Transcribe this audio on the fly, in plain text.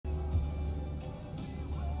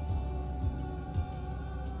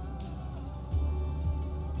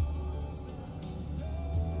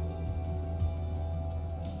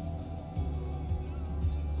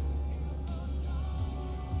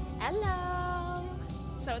Hello!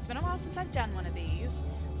 So it's been a while since I've done one of these,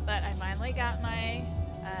 but I finally got my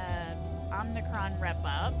Omnicron rep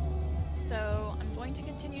up. So I'm going to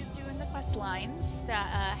continue doing the quest lines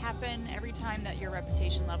that happen every time that your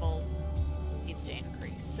reputation level needs to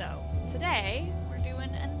increase. So today we're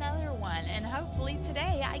doing another one, and hopefully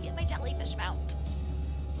today I get my jellyfish mount.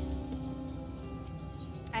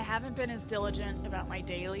 I haven't been as diligent about my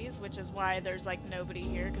dailies, which is why there's like nobody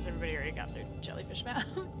here, because everybody already got their jellyfish mount.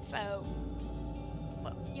 So,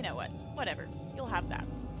 well, you know what? Whatever. You'll have that.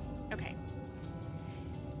 Okay.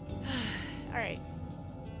 Alright.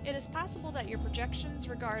 It is possible that your projections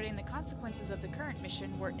regarding the consequences of the current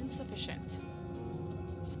mission were insufficient.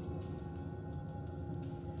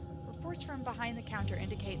 Reports from behind the counter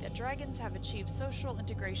indicate that dragons have achieved social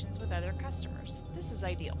integrations with other customers. This is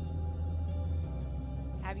ideal.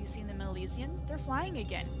 Have you seen the Milesian? They're flying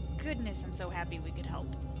again. Goodness, I'm so happy we could help.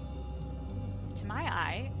 To my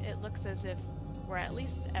eye, it looks as if we're at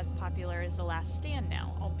least as popular as the Last Stand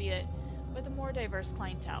now, albeit with a more diverse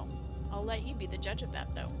clientele. I'll let you be the judge of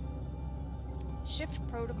that, though. Shift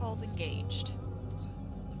protocols engaged.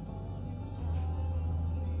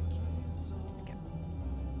 Okay.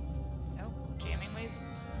 Oh, Jammingway's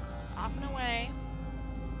off and away.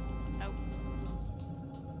 Oh.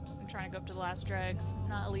 I'm trying to go up to the last dregs,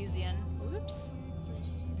 not Elysian. Oops.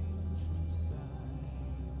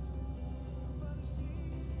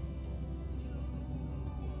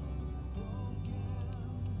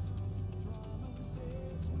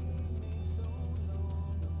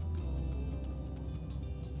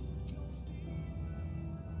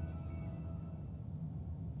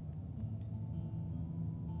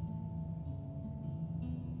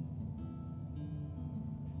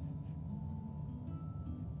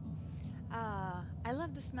 I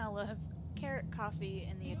love the smell of carrot coffee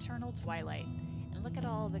in the eternal twilight, and look at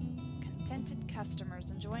all the contented customers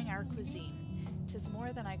enjoying our cuisine. 'Tis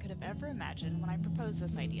more than I could have ever imagined when I proposed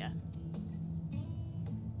this idea.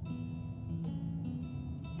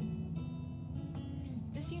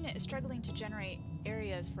 This unit is struggling to generate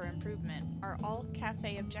areas for improvement. Are all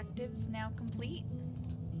cafe objectives now complete?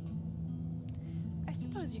 I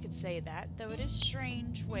suppose you could say that, though it is a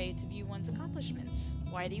strange way to view one's accomplishments.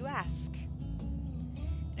 Why do you ask?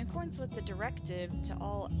 In accordance with the directive to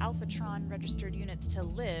all Alphatron registered units to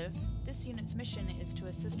live, this unit's mission is to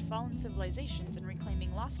assist fallen civilizations in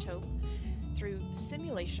reclaiming lost hope through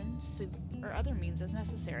simulation, soup, or other means as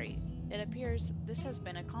necessary. It appears this has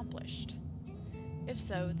been accomplished. If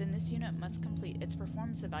so, then this unit must complete its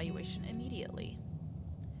performance evaluation immediately.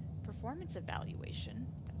 Performance evaluation?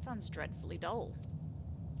 That sounds dreadfully dull.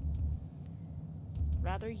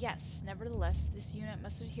 Rather, yes. Nevertheless, this unit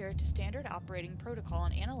must adhere to standard operating protocol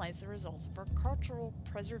and analyze the results of our cultural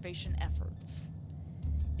preservation efforts.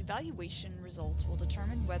 Evaluation results will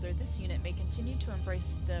determine whether this unit may continue to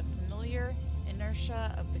embrace the familiar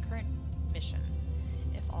inertia of the current mission.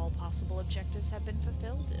 If all possible objectives have been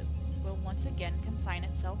fulfilled, it will once again consign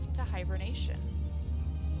itself to hibernation.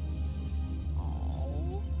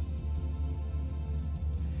 Oh.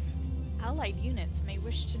 Allied units may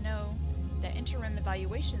wish to know that interim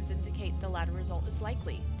evaluations indicate the latter result is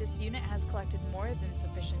likely. This unit has collected more than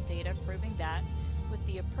sufficient data proving that, with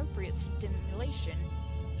the appropriate stimulation,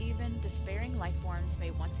 even despairing lifeforms may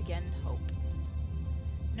once again hope.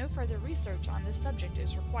 No further research on this subject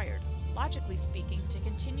is required. Logically speaking, to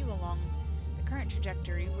continue along the current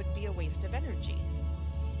trajectory would be a waste of energy.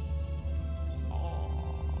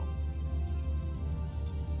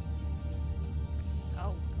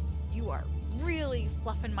 Oh, you are really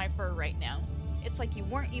fluffing my fur right now. It's like you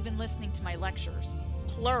weren't even listening to my lectures.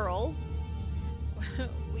 Plural.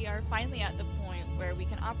 We are finally at the point where we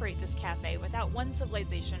can operate this cafe without one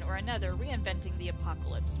civilization or another reinventing the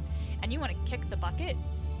apocalypse. And you want to kick the bucket?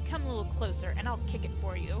 Come a little closer and I'll kick it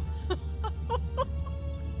for you.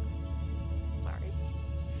 Sorry.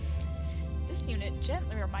 This unit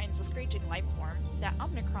gently reminds the screeching lifeform that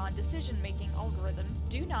Omnicron decision-making algorithms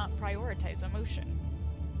do not prioritize emotion.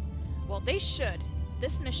 Well, they should.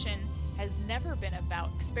 This mission has never been about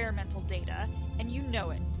experimental data, and you know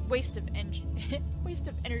it. Waste of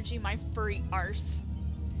energy, my furry arse.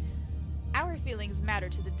 Our feelings matter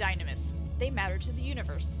to the Dynamis. They matter to the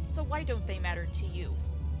universe, so why don't they matter to you?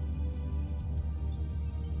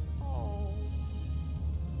 Oh.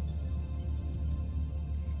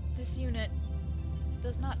 This unit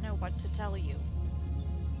does not know what to tell you.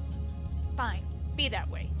 Fine. Be that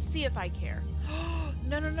way. See if I care.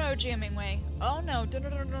 No, Jammingway. Oh no,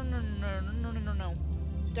 no.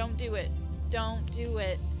 Don't do it. Don't do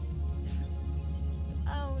it.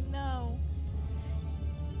 Oh no.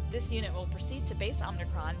 This unit will proceed to base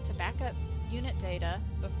Omnicron to back up unit data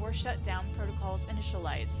before shutdown protocols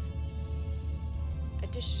initialize.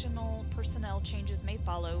 Additional personnel changes may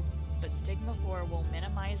follow, but Stigma 4 will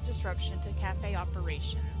minimize disruption to cafe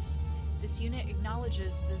operations. This unit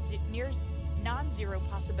acknowledges the near non-zero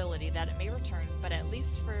possibility that it may return, but at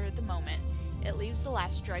least for the moment, it leaves the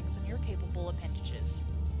last dregs in your capable appendages.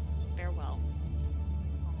 Farewell.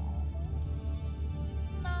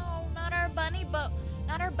 No, not our bunny bot.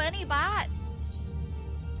 Not our bunny bot.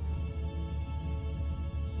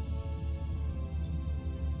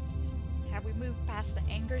 Have we moved past the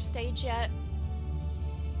anger stage yet?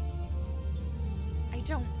 I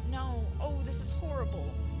don't know. Oh, this is horrible.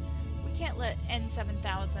 We can't let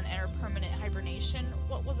N-7000 enter permanent hibernation.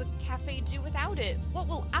 What will the cafe do without it? What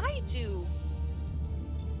will I do?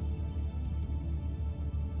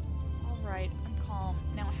 Alright, I'm calm.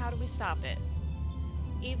 Now how do we stop it?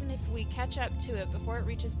 Even if we catch up to it before it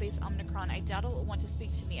reaches base Omnicron, I doubt it will want to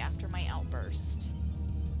speak to me after my outburst.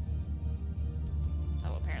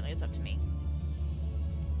 Oh, apparently it's up to me.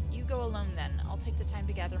 You go alone then. I'll take the time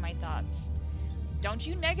to gather my thoughts. Don't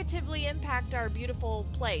you negatively impact our beautiful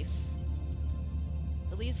place.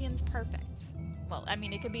 Elysian's perfect. Well, I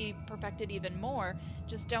mean, it could be perfected even more.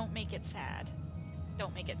 Just don't make it sad.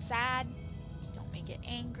 Don't make it sad. Don't make it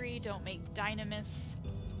angry. Don't make Dynamis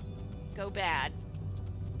go bad.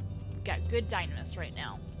 We've got good Dynamis right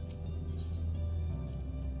now.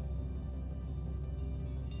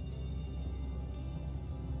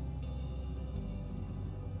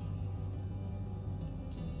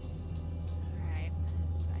 Alright,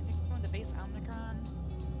 so I think we're going to base Omnicron.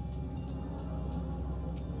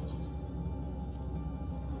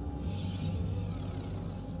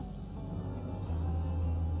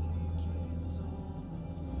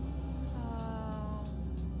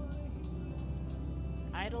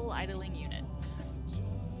 Idling unit.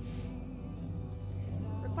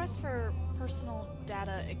 Request for personal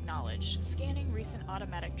data acknowledged. Scanning recent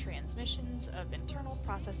automatic transmissions of internal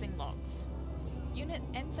processing logs. Unit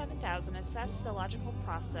N-7000 assessed the logical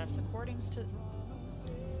process according to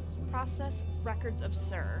process records of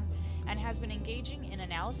SIR and has been engaging in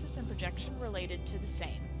analysis and projection related to the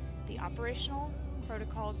same. The operational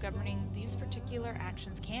protocol governing these particular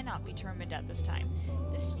actions cannot be determined at this time.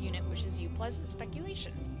 This unit wishes you pleasant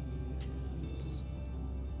speculation.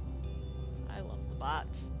 I love the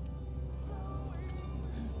bots.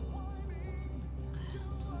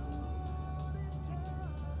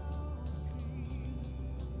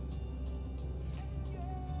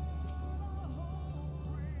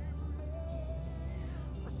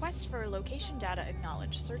 Request for location data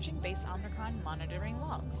acknowledged. Searching base Omnicron monitoring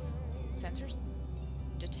logs. Sensors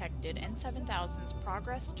detected N-7000's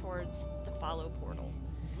progress towards the follow portal.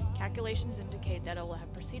 Calculations indicate that it will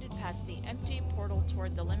have proceeded past the empty portal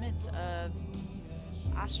toward the limits of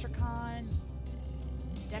Astrakhan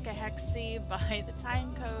Decahexy by the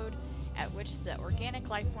time code at which the organic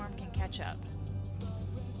life form can catch up.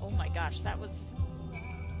 Oh my gosh, that was...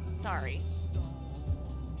 sorry.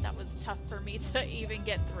 That was tough for me to even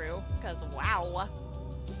get through, because wow.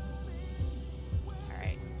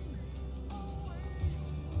 Alright.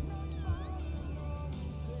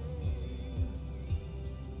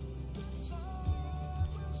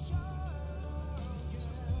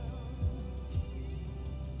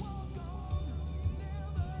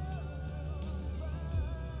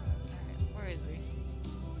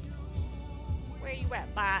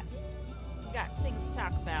 Wet bot. We got things to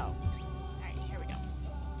talk about. Alright, here we go.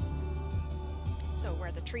 So we're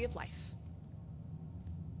at the Tree of Life.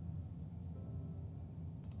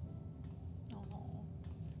 Oh.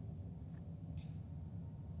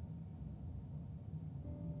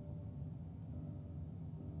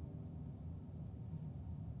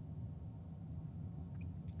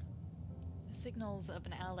 The signals of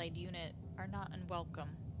an allied unit are not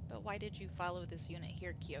unwelcome, but why did you follow this unit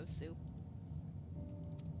here, Kyosu?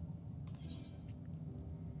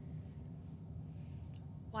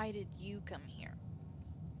 Why did you come here?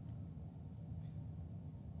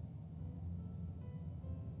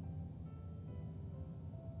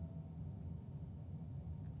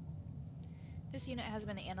 This unit has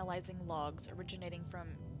been analyzing logs originating from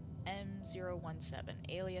M017,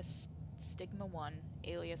 alias Stigma 1,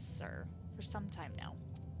 alias SIR, for some time now.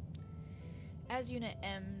 As Unit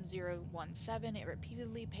M017, it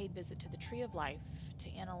repeatedly paid visit to the Tree of Life to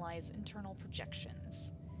analyze internal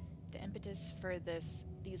projections. The impetus for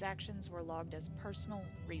these actions were logged as personal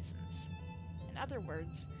reasons. In other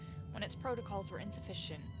words, when its protocols were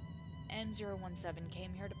insufficient, M017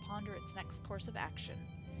 came here to ponder its next course of action.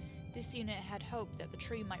 This unit had hoped that the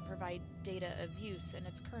tree might provide data of use in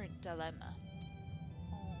its current dilemma.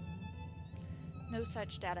 No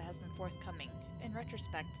such data has been forthcoming. In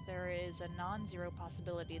retrospect, there is a non-zero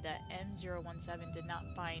possibility that N-017 did not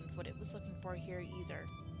find what it was looking for here either.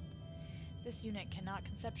 This unit cannot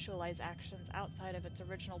conceptualize actions outside of its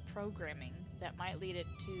original programming that might lead it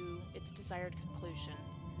to its desired conclusion.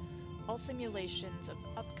 All simulations of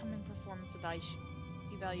upcoming performance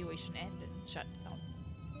evaluation and shut down.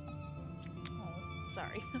 Oh,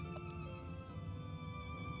 sorry.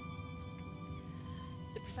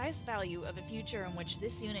 The precise value of a future in which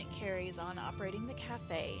this unit carries on operating the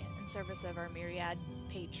cafe in service of our myriad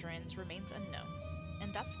patrons remains unknown,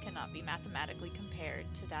 and thus cannot be mathematically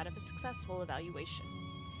compared to that of a successful evaluation.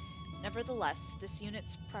 Nevertheless, this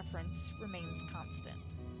unit's preference remains constant.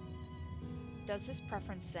 Does this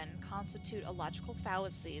preference then constitute a logical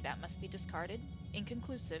fallacy that must be discarded?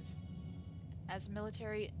 Inconclusive. As a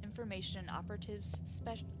military information and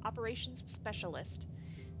operations specialist,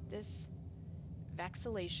 this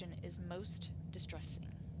vacillation is most distressing.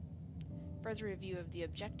 Further review of the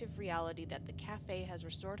objective reality that the cafe has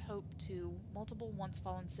restored hope to multiple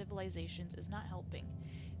once-fallen civilizations is not helping.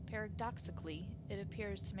 Paradoxically, it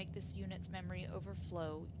appears to make this unit's memory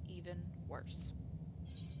overflow even worse.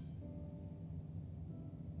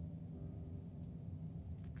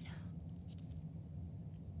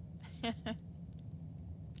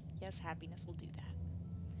 Yes, happiness will do that.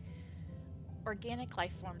 Organic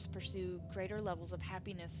life forms pursue greater levels of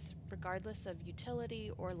happiness regardless of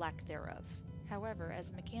utility or lack thereof. However,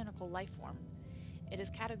 as a mechanical life form, it is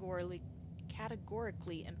categorically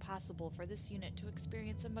impossible for this unit to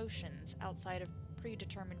experience emotions outside of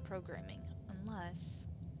predetermined programming, unless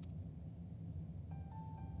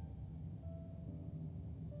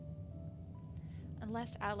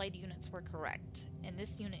allied units were correct, and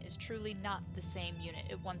this unit is truly not the same unit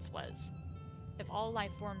it once was. If all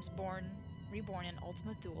life forms reborn in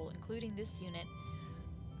Ultima Thule, including this unit,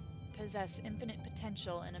 possess infinite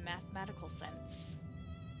potential in a mathematical sense,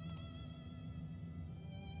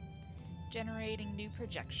 generating new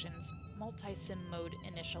projections, multi-sim mode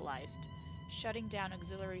initialized, shutting down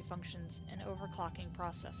auxiliary functions, and overclocking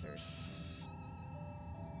processors.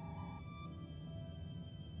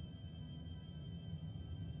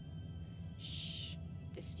 Shh,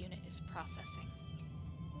 this unit is processing.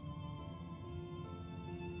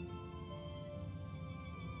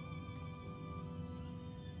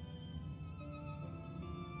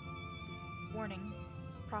 Warning,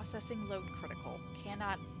 processing load critical,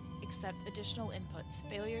 cannot accept additional inputs.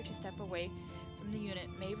 Failure to step away from the unit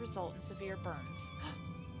may result in severe burns.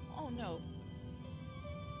 Oh no.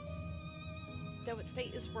 Though its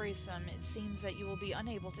state is worrisome, it seems that you will be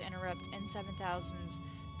unable to interrupt N-7000's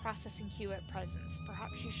processing queue at present.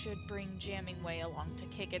 Perhaps you should bring Jammingway along to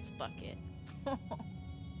kick its bucket.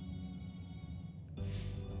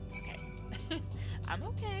 Okay. I'm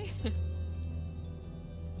okay.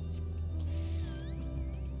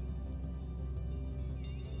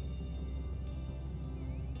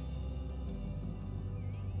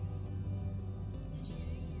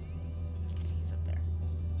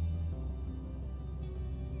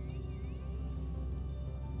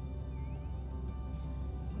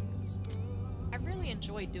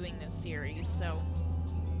 Enjoyed doing this series, so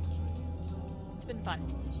it's been fun.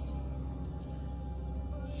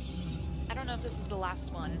 I don't know if this is the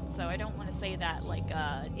last one, so I don't want to say that like,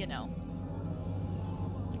 you know,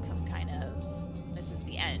 like some kind of, this is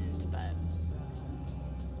the end, but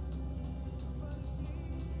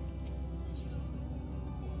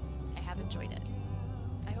I have enjoyed it.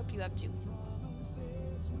 I hope you have too.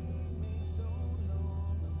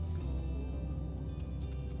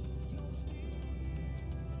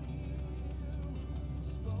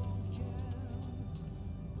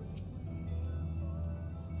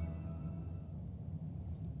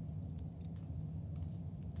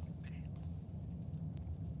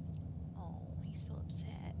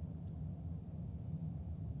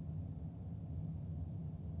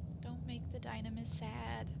 Dynamis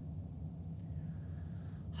sad.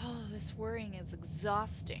 Oh, this worrying is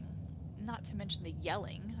exhausting. Not to mention the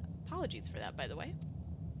yelling. Apologies for that, by the way.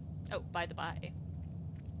 Oh, by the by.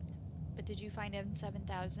 But did you find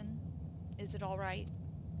N-7000? Is it alright?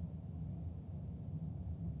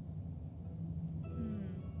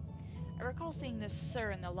 I recall seeing this "sir"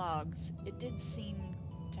 in the logs. It did seem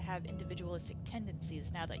to have individualistic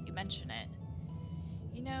tendencies now that you mention it.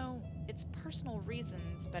 You know, its personal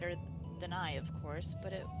reasons better than I, of course,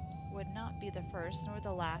 but it would not be the first nor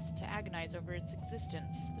the last to agonize over its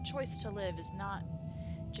existence. The choice to live is not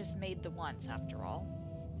just made the once, after all.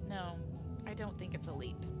 No, I don't think it's a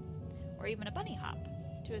leap, or even a bunny hop,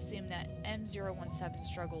 to assume that M017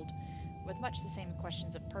 struggled with much the same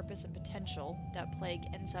questions of purpose and potential that plague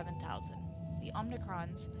N-7000. The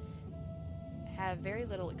Omnicrons have very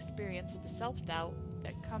little experience with the self-doubt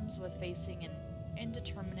that comes with facing an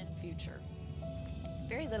indeterminate future.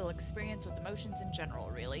 Very little experience with emotions in general,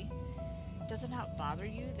 really. Does it not bother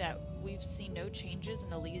you that we've seen no changes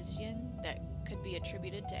in Elysian that could be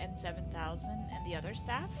attributed to N-7000 and the other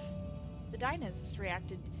staff? The Dynasts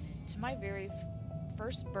reacted to my very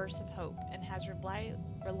first burst of hope and has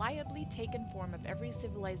reliably taken form of every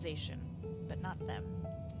civilization, but not them.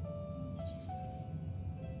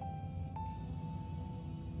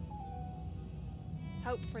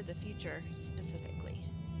 Hope for the future, specifically.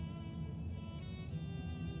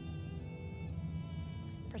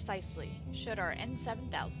 Precisely. Should our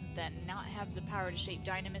N-7000 then not have the power to shape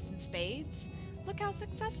Dynamis in spades? Look how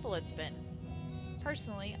successful it's been.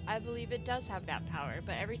 Personally, I believe it does have that power,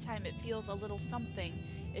 but every time it feels a little something,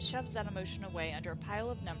 it shoves that emotion away under a pile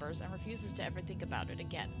of numbers and refuses to ever think about it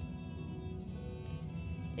again.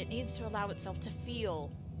 It needs to allow itself to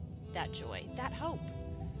feel that joy, that hope,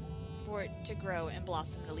 for it to grow and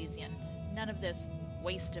blossom in Elysian. None of this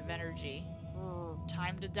waste of energy,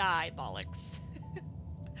 time to die bollocks.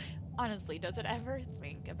 Honestly, does it ever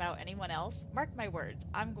think about anyone else? Mark my words,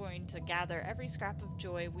 I'm going to gather every scrap of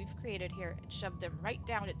joy we've created here and shove them right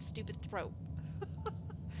down its stupid throat.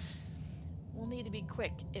 We'll need to be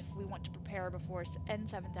quick if we want to prepare before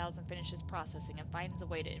N-7000 finishes processing and finds a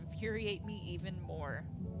way to infuriate me even more.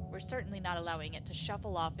 We're certainly not allowing it to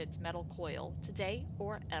shuffle off its metal coil, today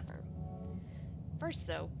or ever. First,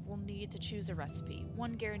 though, we'll need to choose a recipe,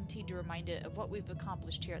 one guaranteed to remind it of what we've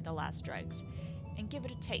accomplished here at the Last Dregs, and give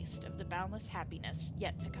it a taste of the boundless happiness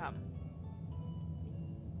yet to come.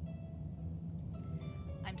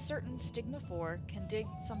 I'm certain Stigma 4 can dig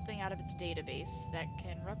something out of its database that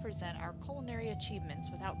can represent our culinary achievements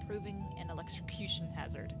without proving an electrocution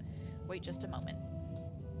hazard. Wait just a moment.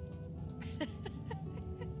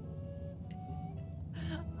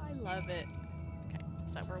 I love it. Okay,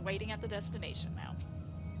 so we're waiting at the destination now.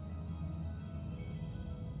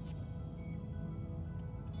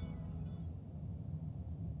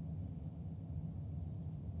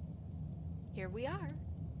 Here we are.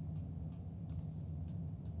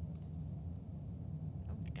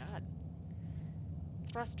 Oh my god.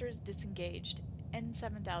 Thrusters disengaged.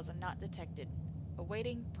 N-7000 not detected.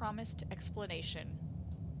 Awaiting promised explanation.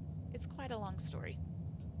 It's quite a long story.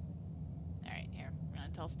 Alright, here. We're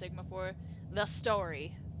gonna tell Stigma 4 the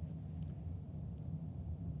story.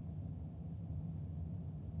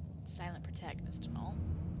 Silent protagonist and all.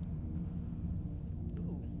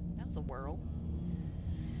 Ooh, that was a whirl.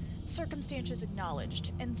 Circumstances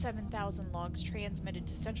acknowledged. N-7000 logs transmitted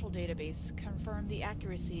to central database confirm the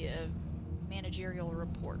accuracy of managerial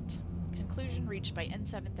report. Conclusion reached by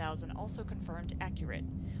N-7000 also confirmed accurate.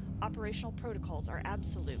 Operational protocols are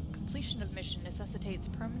absolute. Completion of mission necessitates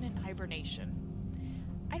permanent hibernation.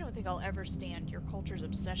 I don't think I'll ever stand your culture's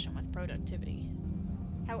obsession with productivity.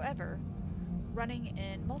 However, running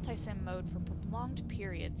in multi-sim mode for prolonged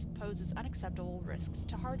periods poses unacceptable risks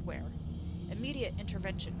to hardware. Immediate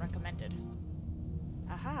intervention recommended.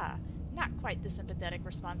 Aha! Not quite the sympathetic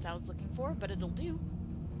response I was looking for, but it'll do.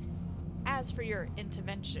 As for your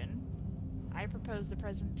intervention, I propose the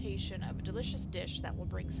presentation of a delicious dish that will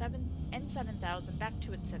bring N-7000 back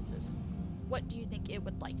to its senses. What do you think it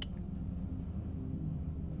would like?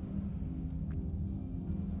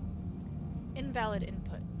 Invalid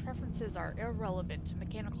input. Preferences are irrelevant to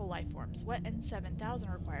mechanical lifeforms. What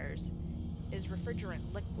N-7000 requires is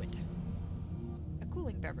refrigerant liquid. A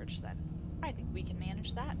cooling beverage, then. I think we can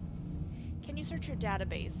manage that. Can you search your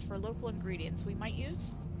database for local ingredients we might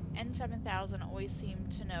use? N-7000 always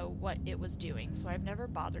seemed to know what it was doing, so I've never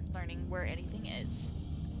bothered learning where anything is.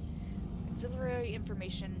 Auxiliary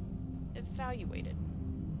information evaluated.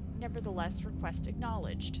 Nevertheless, request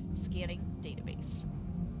acknowledged. Scanning database.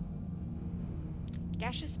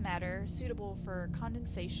 Gaseous matter suitable for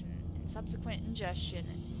condensation and subsequent ingestion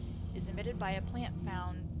is emitted by a plant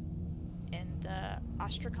found in the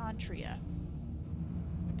Astrakhan Tria.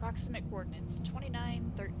 Approximate coordinates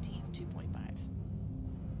 29, 13, 2.5.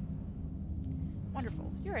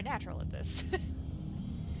 Wonderful. You're a natural at this.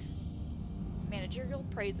 Managerial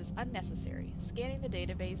praise is unnecessary. Scanning the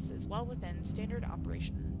database is well within standard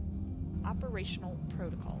operational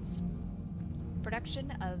protocols.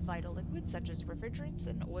 Production of vital liquids such as refrigerants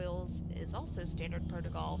and oils is also standard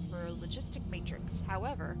protocol for logistic matrix.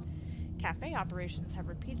 However, cafe operations have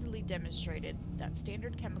repeatedly demonstrated that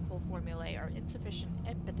standard chemical formulae are insufficient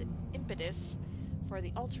impetus for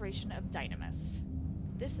the alteration of dynamis.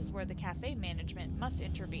 This is where the cafe management must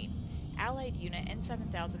intervene. Allied Unit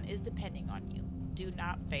N-7000 is depending on you. Do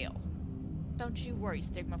not fail. Don't you worry,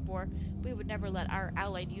 Stigma 4. We would never let our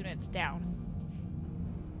allied units down.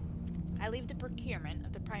 I leave the procurement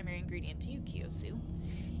of the primary ingredient to you, Kiyosu.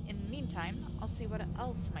 In the meantime, I'll see what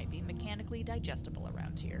else might be mechanically digestible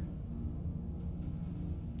around here.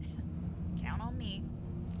 Count on me.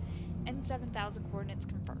 N-7000 coordinates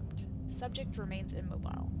confirmed. Subject remains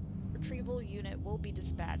immobile. Retrieval unit will be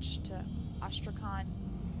dispatched to Ostrakhan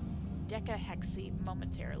Decahexy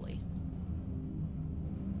momentarily.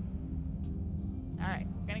 Alright,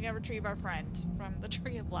 we're gonna go retrieve our friend from the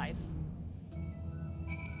Tree of Life.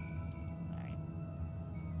 Alright.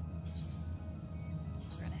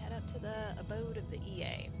 We're gonna head up to the abode of the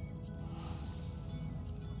EA.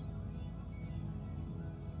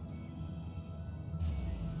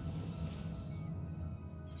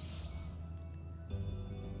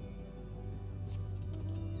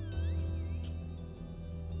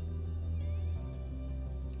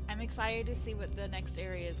 I'm excited to see what the next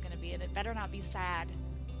area is going to be, and it better not be sad.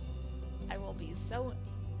 I will be so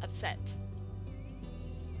upset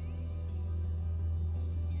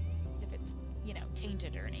if it's, you know,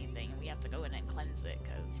 tainted or anything, and we have to go in and cleanse it,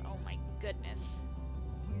 because, oh my goodness.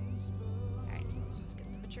 Alright, let's get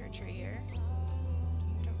the mature tree here.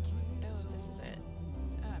 Don't know if this is it.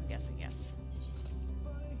 Oh, I'm guessing yes.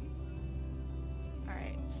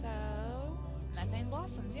 Alright, so... methane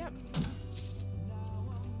blossoms, yep.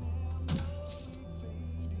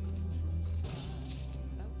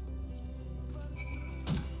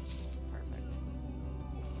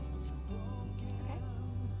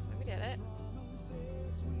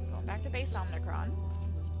 Back to base Omnicron.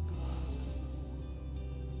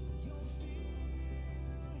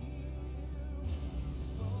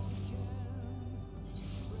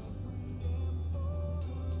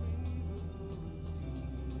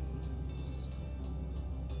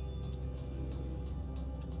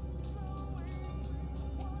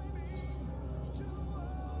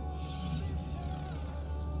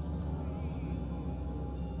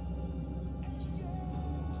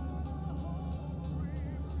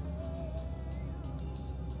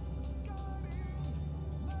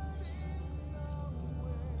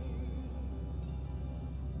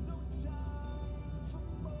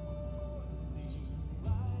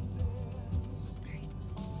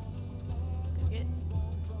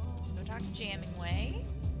 Jammingway.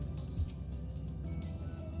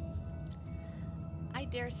 I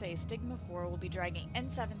dare say Stigma 4 will be dragging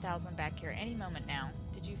N-7000 back here any moment now.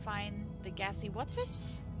 Did you find the gassy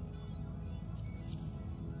whatsits?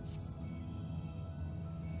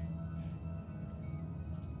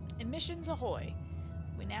 Emissions ahoy!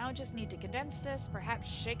 We now just need to condense this, perhaps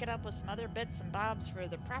shake it up with some other bits and bobs for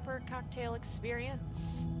the proper cocktail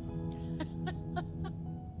experience.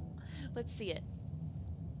 Let's see it.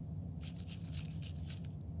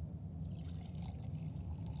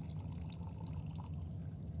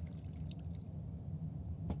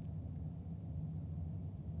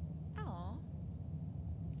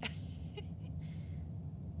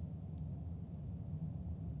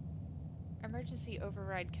 Emergency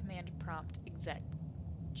override command prompt exec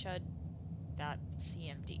chud.cmd.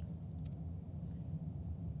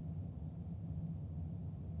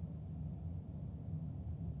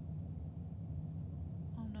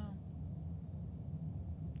 Oh no.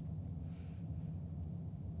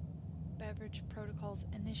 Beverage protocols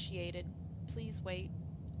initiated. Please wait.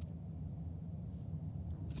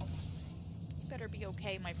 Better be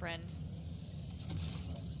okay, my friend.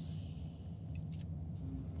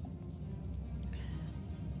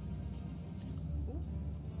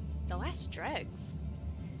 The last dregs.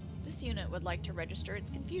 This unit would like to register its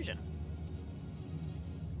confusion.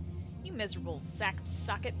 You miserable sack of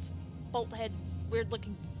sockets, bolt-head,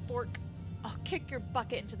 weird-looking fork. I'll kick your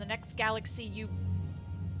bucket into the next galaxy, you...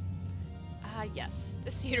 Ah, yes.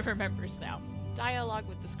 This unit remembers now. Dialogue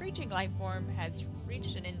with the screeching lifeform has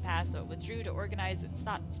reached an impasse, so it withdrew to organize its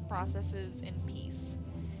thoughts processes in peace.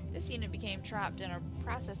 This unit became trapped in a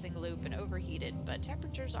processing loop and overheated, but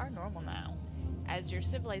temperatures are normal now. As your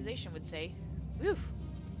civilization would say, whew.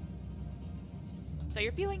 So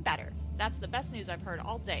you're feeling better. That's the best news I've heard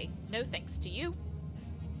all day. No thanks to you.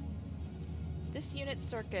 This unit's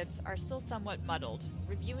circuits are still somewhat muddled.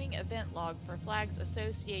 Reviewing event log for flags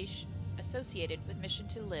associated with mission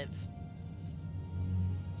to live.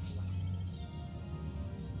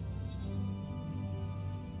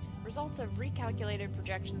 Results of recalculated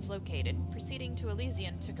projections located. Proceeding to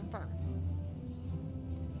Elysian to confirm.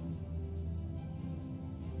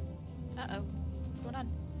 Uh-oh. What's going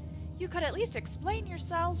on? You could at least explain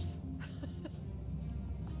yourself!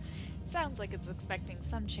 Sounds like it's expecting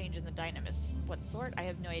some change in the dynamis. What sort? I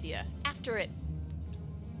have no idea. After it!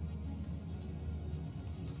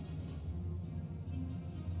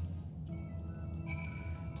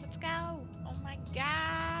 Let's go! Oh my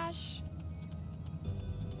gosh!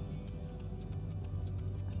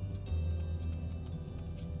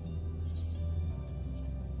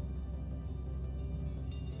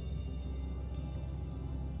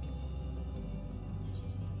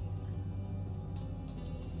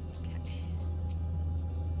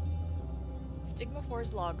 Stigma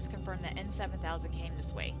 4's logs confirm that N-7000 came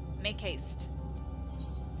this way. Make haste.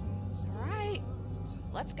 Alright.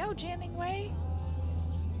 Let's go, Jammingway.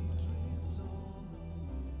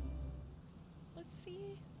 Let's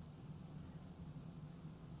see.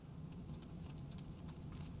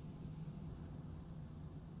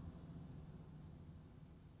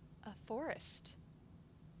 A forest.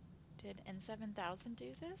 Did N-7000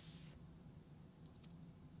 do this?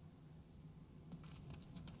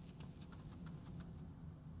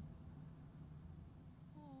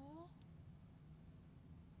 Aww.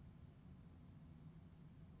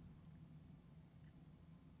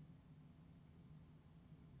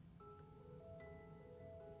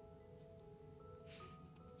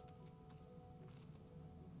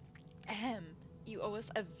 Ahem. You owe us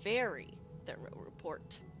a very thorough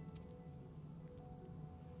report.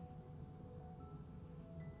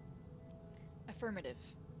 Affirmative.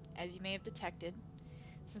 As you may have detected,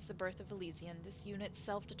 since the birth of Elysian, this unit's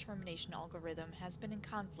self-determination algorithm has been in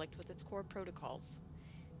conflict with its core protocols.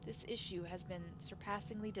 This issue has been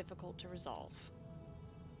surpassingly difficult to resolve.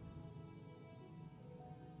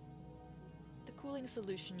 The cooling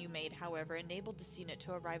solution you made, however, enabled this unit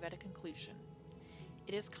to arrive at a conclusion.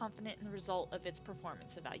 It is confident in the result of its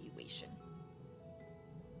performance evaluation.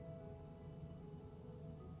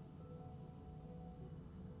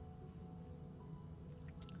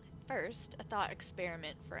 First, a thought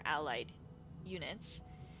experiment for allied units.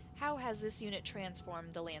 How has this unit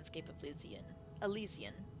transformed the landscape of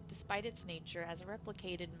Elysian, despite its nature as a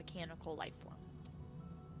replicated mechanical lifeform?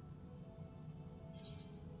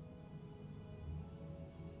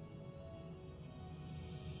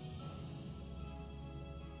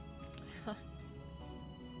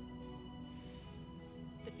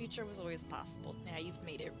 The future was always possible. Now you've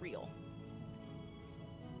made it real.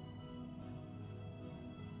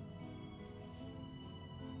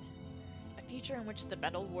 A future in which the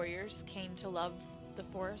metal warriors came to love the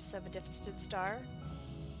forests of a distant star?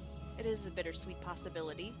 It is a bittersweet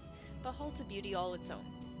possibility, but holds a beauty all its own.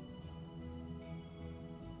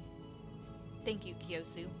 Thank you,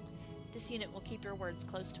 Kyosu. This unit will keep your words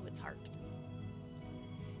close to its heart.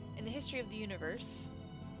 In the history of the universe,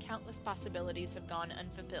 countless possibilities have gone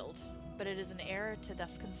unfulfilled, but it is an error to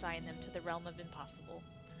thus consign them to the realm of impossible.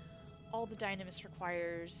 All the Dynamis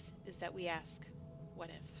requires is that we ask, what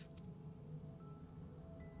if?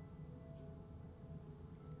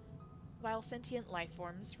 While sentient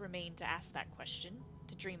lifeforms remain to ask that question,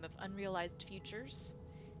 to dream of unrealized futures,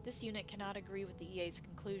 this unit cannot agree with the EA's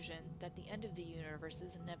conclusion that the end of the universe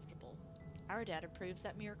is inevitable. Our data proves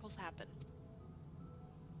that miracles happen.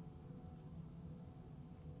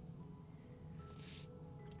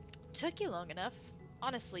 Took you long enough.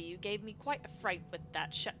 Honestly, you gave me quite a fright with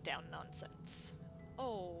that shutdown nonsense.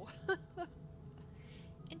 Oh.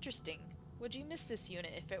 Interesting. Would you miss this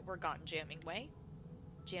unit if it were gone, Jammingway?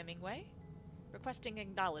 Jammingway? Requesting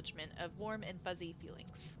acknowledgement of warm and fuzzy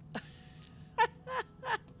feelings.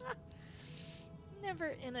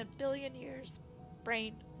 Never in a billion years.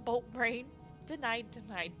 Brain, bolt brain. Denied,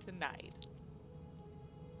 denied, denied.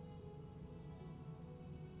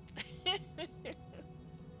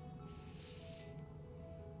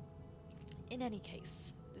 In any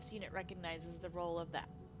case, this unit recognizes the role of the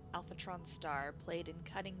Alphatron star played in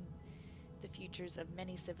cutting the futures of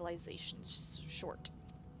many civilizations short.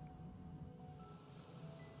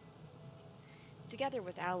 Together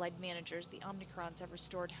with allied managers, the Omnicrons have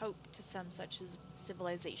restored hope to some such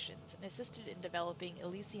civilizations and assisted in developing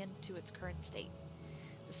Elysian to its current state.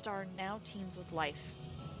 The star now teems with life,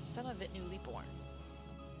 some of it newly born.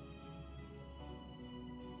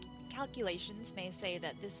 Calculations may say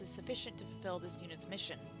that this is sufficient to fulfill this unit's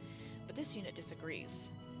mission, but this unit disagrees.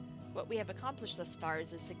 What we have accomplished thus far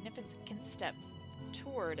is a significant step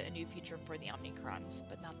toward a new future for the Omnicrons,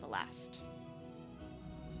 but not the last.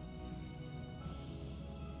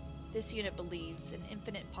 This unit believes in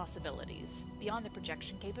infinite possibilities, beyond the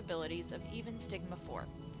projection capabilities of even Stigma 4.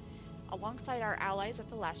 Alongside our allies at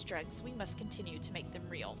the last dregs, we must continue to make them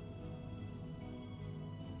real.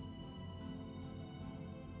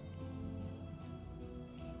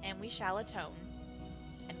 And we shall atone,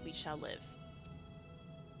 and we shall live.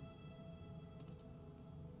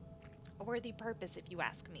 A worthy purpose, if you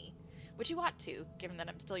ask me, which you ought to, given that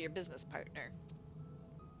I'm still your business partner.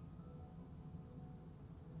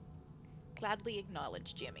 Gladly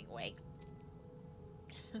acknowledged, Jammingway.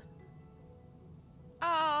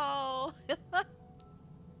 Oh!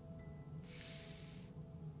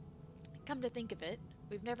 Come to think of it,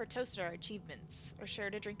 we've never toasted our achievements, or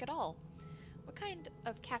shared a drink at all. What kind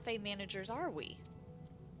of cafe managers are we?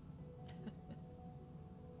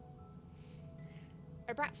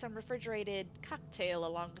 I brought some refrigerated cocktail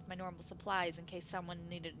along with my normal supplies in case someone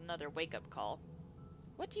needed another wake-up call.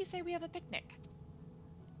 What do you say we have a picnic?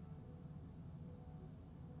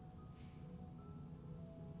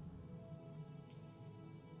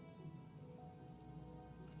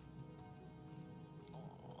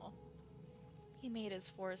 Aww. He made his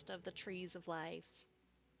forest of the trees of life.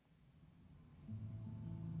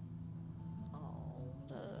 Oh,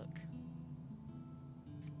 look.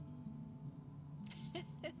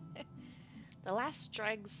 The last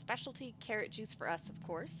dregs specialty carrot juice for us, of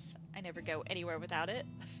course. I never go anywhere without it.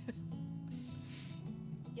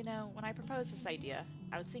 You know, when I proposed this idea,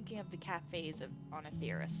 I was thinking of the cafes on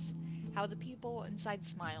Aetheris. How the people inside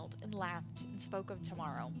smiled and laughed and spoke of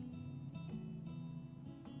tomorrow.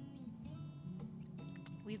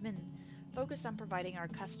 We've been focused on providing our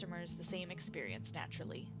customers the same experience,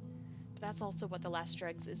 naturally. But that's also what the last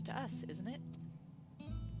dregs is to us, isn't it?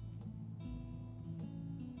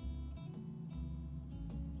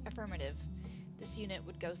 Affirmative. This unit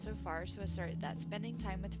would go so far to assert that spending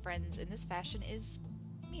time with friends in this fashion is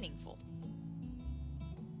meaningful.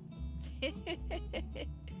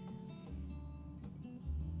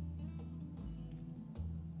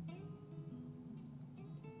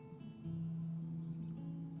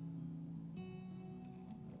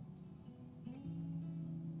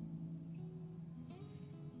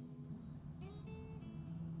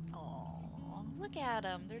 Oh, look at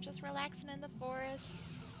them. They're just relaxing in the forest.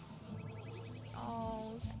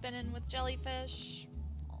 Oh, spinning with jellyfish.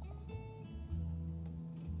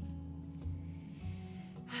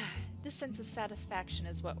 This sense of satisfaction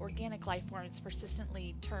is what organic life forms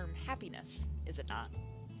persistently term happiness, is it not?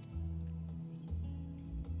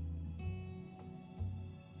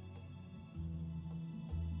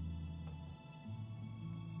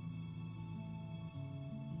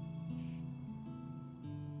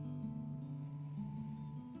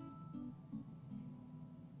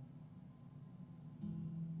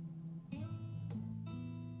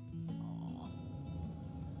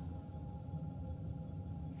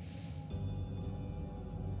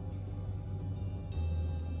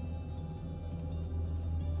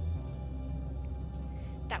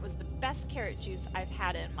 That was the best carrot juice I've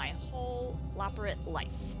had in my whole Loporrit life.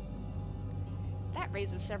 That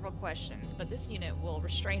raises several questions, but this unit will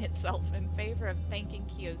restrain itself in favor of thanking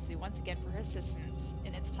Kiyosu once again for her assistance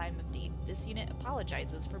in its time of need. This unit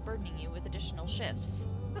apologizes for burdening you with additional shifts.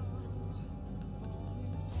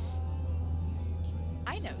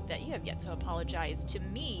 I note that you have yet to apologize to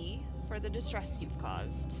me for the distress you've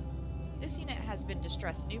caused. This unit has been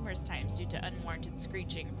distressed numerous times due to unwarranted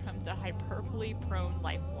screeching from the hyperbole-prone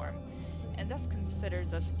lifeform, and thus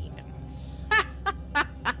considers us even.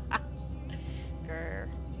 Grr.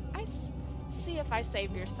 See if I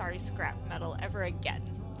save your sorry scrap metal ever again.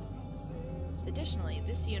 Additionally,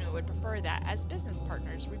 this unit would prefer that, as business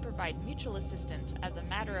partners, we provide mutual assistance as a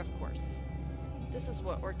matter of course. This is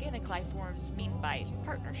what organic lifeforms mean by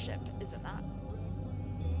partnership, is it not?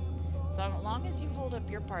 So long as you hold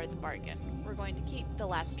up your part of the bargain, we're going to keep the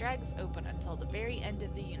last dregs open until the very end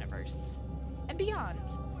of the universe. And beyond.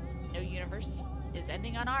 No universe is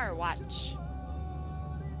ending on our watch.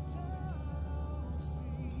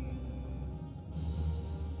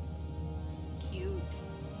 Cute.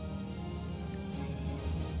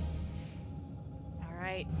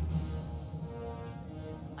 Alright.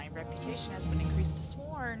 My reputation has been increased to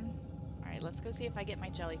sworn. Alright, let's go see if I get my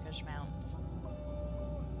jellyfish mount.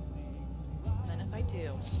 If I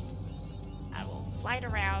do, I will fly it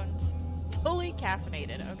around fully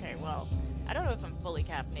caffeinated. Okay, well, I don't know if I'm fully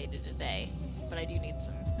caffeinated today, but I do need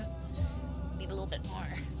some, need a little bit more.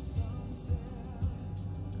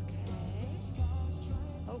 Okay.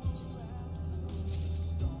 Oh.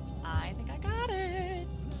 I think I got it.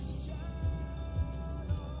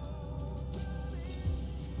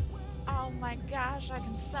 Oh my gosh, I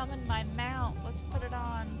can summon my mount. Let's put it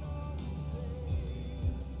on.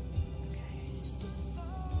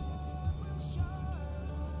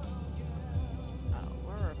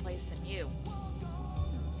 You.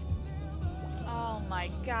 Oh my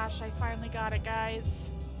gosh, I finally got it, guys.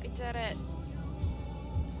 I did it.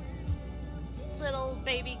 Little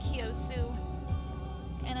baby Kiyosu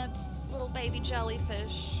and a little baby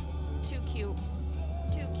jellyfish. Too cute.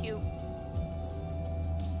 Too cute.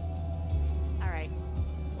 Alright.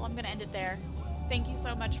 Well, I'm gonna end it there. Thank you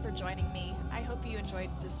so much for joining me. I hope you enjoyed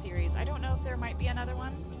this series. I don't know if there might be another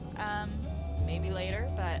one. Maybe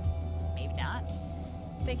later, but maybe not.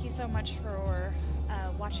 Thank you so much for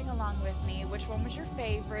watching along with me. Which one was your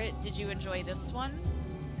favorite? Did you enjoy this one?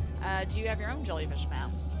 Do you have your own jellyfish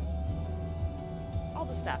mount? All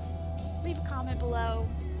the stuff. Leave a comment below.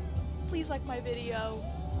 please like my video.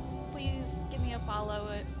 Please give me a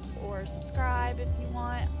follow or subscribe if you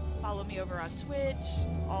want. Follow me over on Twitch,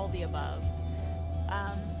 all the above.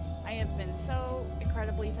 I have been so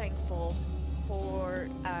incredibly thankful for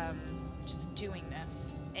just doing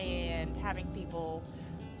this and having people,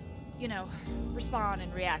 you know, respond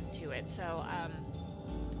and react to it. So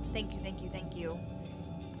thank you, thank you, thank you.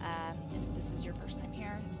 And if this is your first time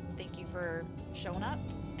here, thank you for showing up.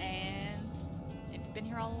 And if you've been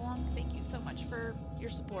here all along, thank you so much for your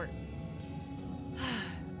support.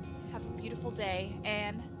 Have a beautiful day,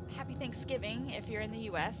 and happy Thanksgiving if you're in the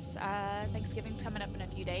US. Thanksgiving's coming up in a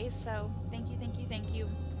few days, so thank you, thank you, thank you.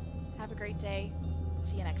 Have a great day.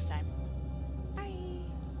 See you next time.